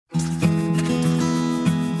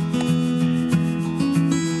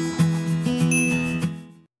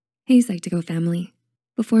Hey Psych2Go family.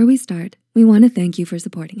 Before we start, we want to thank you for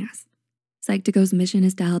supporting us. Psych2Go's mission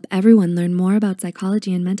is to help everyone learn more about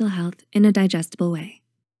psychology and mental health in a digestible way.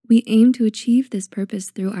 We aim to achieve this purpose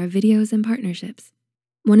through our videos and partnerships.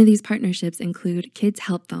 One of these partnerships include Kids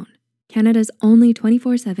Help Phone, Canada's only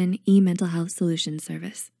 24/7 e-mental health solution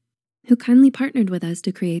service, who kindly partnered with us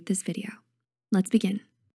to create this video. Let's begin.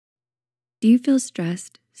 Do you feel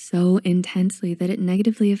stressed so intensely that it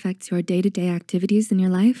negatively affects your day-to-day activities in your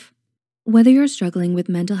life? Whether you're struggling with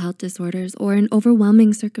mental health disorders or an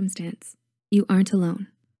overwhelming circumstance, you aren't alone.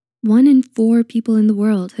 1 in 4 people in the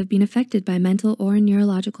world have been affected by mental or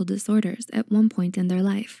neurological disorders at one point in their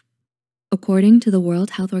life. According to the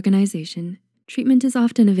World Health Organization, treatment is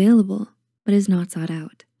often available, but is not sought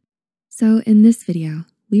out. So in this video,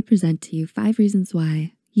 we present to you 5 reasons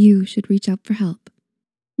why you should reach out for help.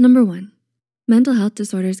 Number 1, mental health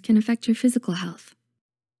disorders can affect your physical health.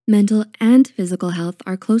 Mental and physical health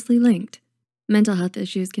are closely linked. Mental health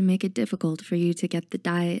issues can make it difficult for you to get the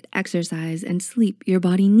diet, exercise, and sleep your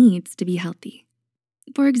body needs to be healthy.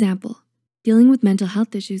 For example, dealing with mental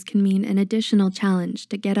health issues can mean an additional challenge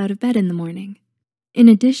to get out of bed in the morning. In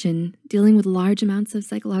addition, dealing with large amounts of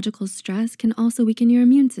psychological stress can also weaken your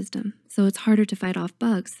immune system, so it's harder to fight off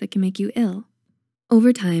bugs that can make you ill.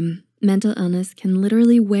 Over time, mental illness can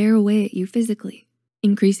literally wear away at you physically,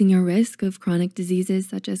 increasing your risk of chronic diseases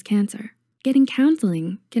such as cancer. Getting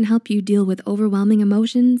counseling can help you deal with overwhelming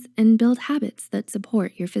emotions and build habits that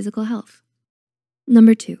support your physical health.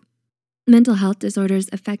 Number 2, mental health disorders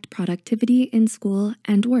affect productivity in school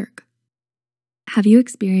and work. Have you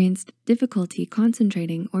experienced difficulty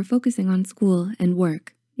concentrating or focusing on school and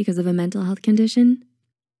work because of a mental health condition?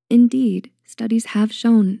 Indeed, studies have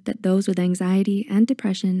shown that those with anxiety and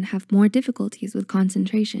depression have more difficulties with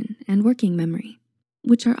concentration and working memory,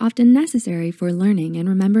 which are often necessary for learning and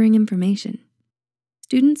remembering information.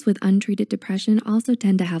 Students with untreated depression also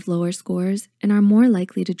tend to have lower scores and are more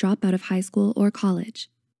likely to drop out of high school or college.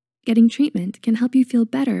 Getting treatment can help you feel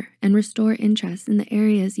better and restore interest in the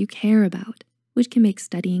areas you care about, which can make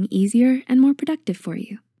studying easier and more productive for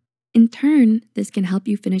you. In turn, this can help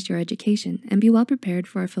you finish your education and be well prepared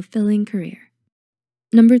for a fulfilling career.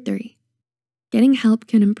 Number 3, getting help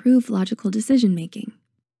can improve logical decision-making.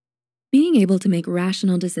 Being able to make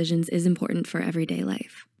rational decisions is important for everyday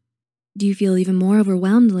life. Do you feel even more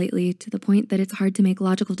overwhelmed lately to the point that it's hard to make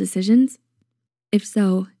logical decisions? If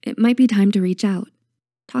so, it might be time to reach out.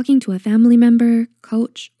 Talking to a family member,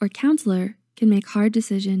 coach, or counselor can make hard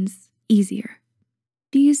decisions easier.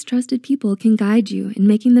 These trusted people can guide you in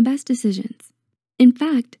making the best decisions. In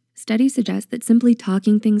fact, studies suggest that simply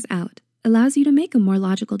talking things out allows you to make a more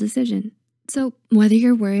logical decision. So whether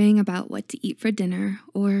you're worrying about what to eat for dinner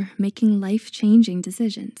or making life-changing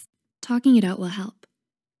decisions, talking it out will help.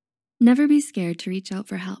 Never be scared to reach out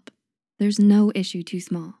for help. There's no issue too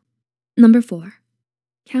small. Number 4,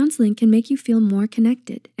 counseling can make you feel more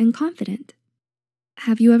connected and confident.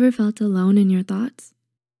 Have you ever felt alone in your thoughts?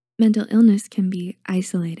 Mental illness can be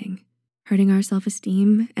isolating, hurting our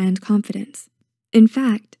self-esteem and confidence. In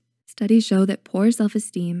fact, studies show that poor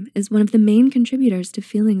self-esteem is one of the main contributors to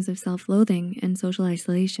feelings of self-loathing and social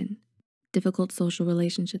isolation, difficult social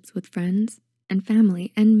relationships with friends and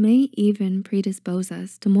family, and may even predispose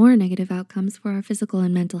us to more negative outcomes for our physical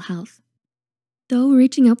and mental health. Though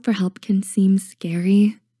reaching out for help can seem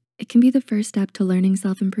scary, it can be the first step to learning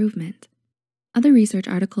self-improvement. Other research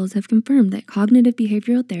articles have confirmed that cognitive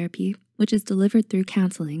behavioral therapy, which is delivered through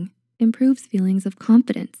counseling, improves feelings of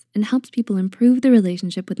confidence and helps people improve their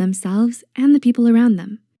relationship with themselves and the people around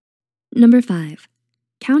them. Number 5,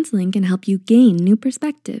 counseling can help you gain new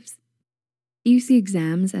perspectives. Do you see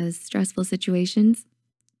exams as stressful situations?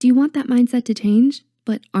 Do you want that mindset to change,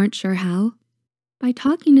 but aren't sure how? By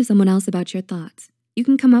talking to someone else about your thoughts, you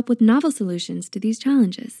can come up with novel solutions to these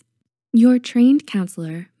challenges. Your trained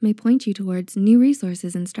counselor may point you towards new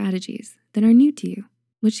resources and strategies that are new to you,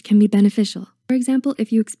 which can be beneficial. For example,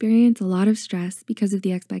 if you experience a lot of stress because of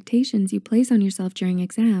the expectations you place on yourself during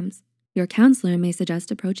exams, your counselor may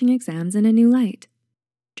suggest approaching exams in a new light,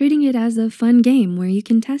 treating it as a fun game where you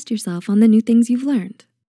can test yourself on the new things you've learned.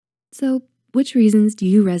 So, which reasons do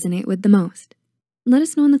you resonate with the most? Let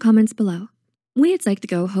us know in the comments below. We at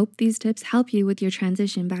Psych2Go hope these tips help you with your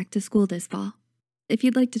transition back to school this fall. If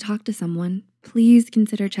you'd like to talk to someone, please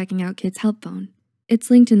consider checking out Kids Help Phone. It's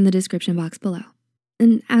linked in the description box below.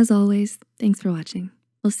 And as always, thanks for watching.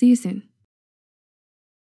 We'll see you soon.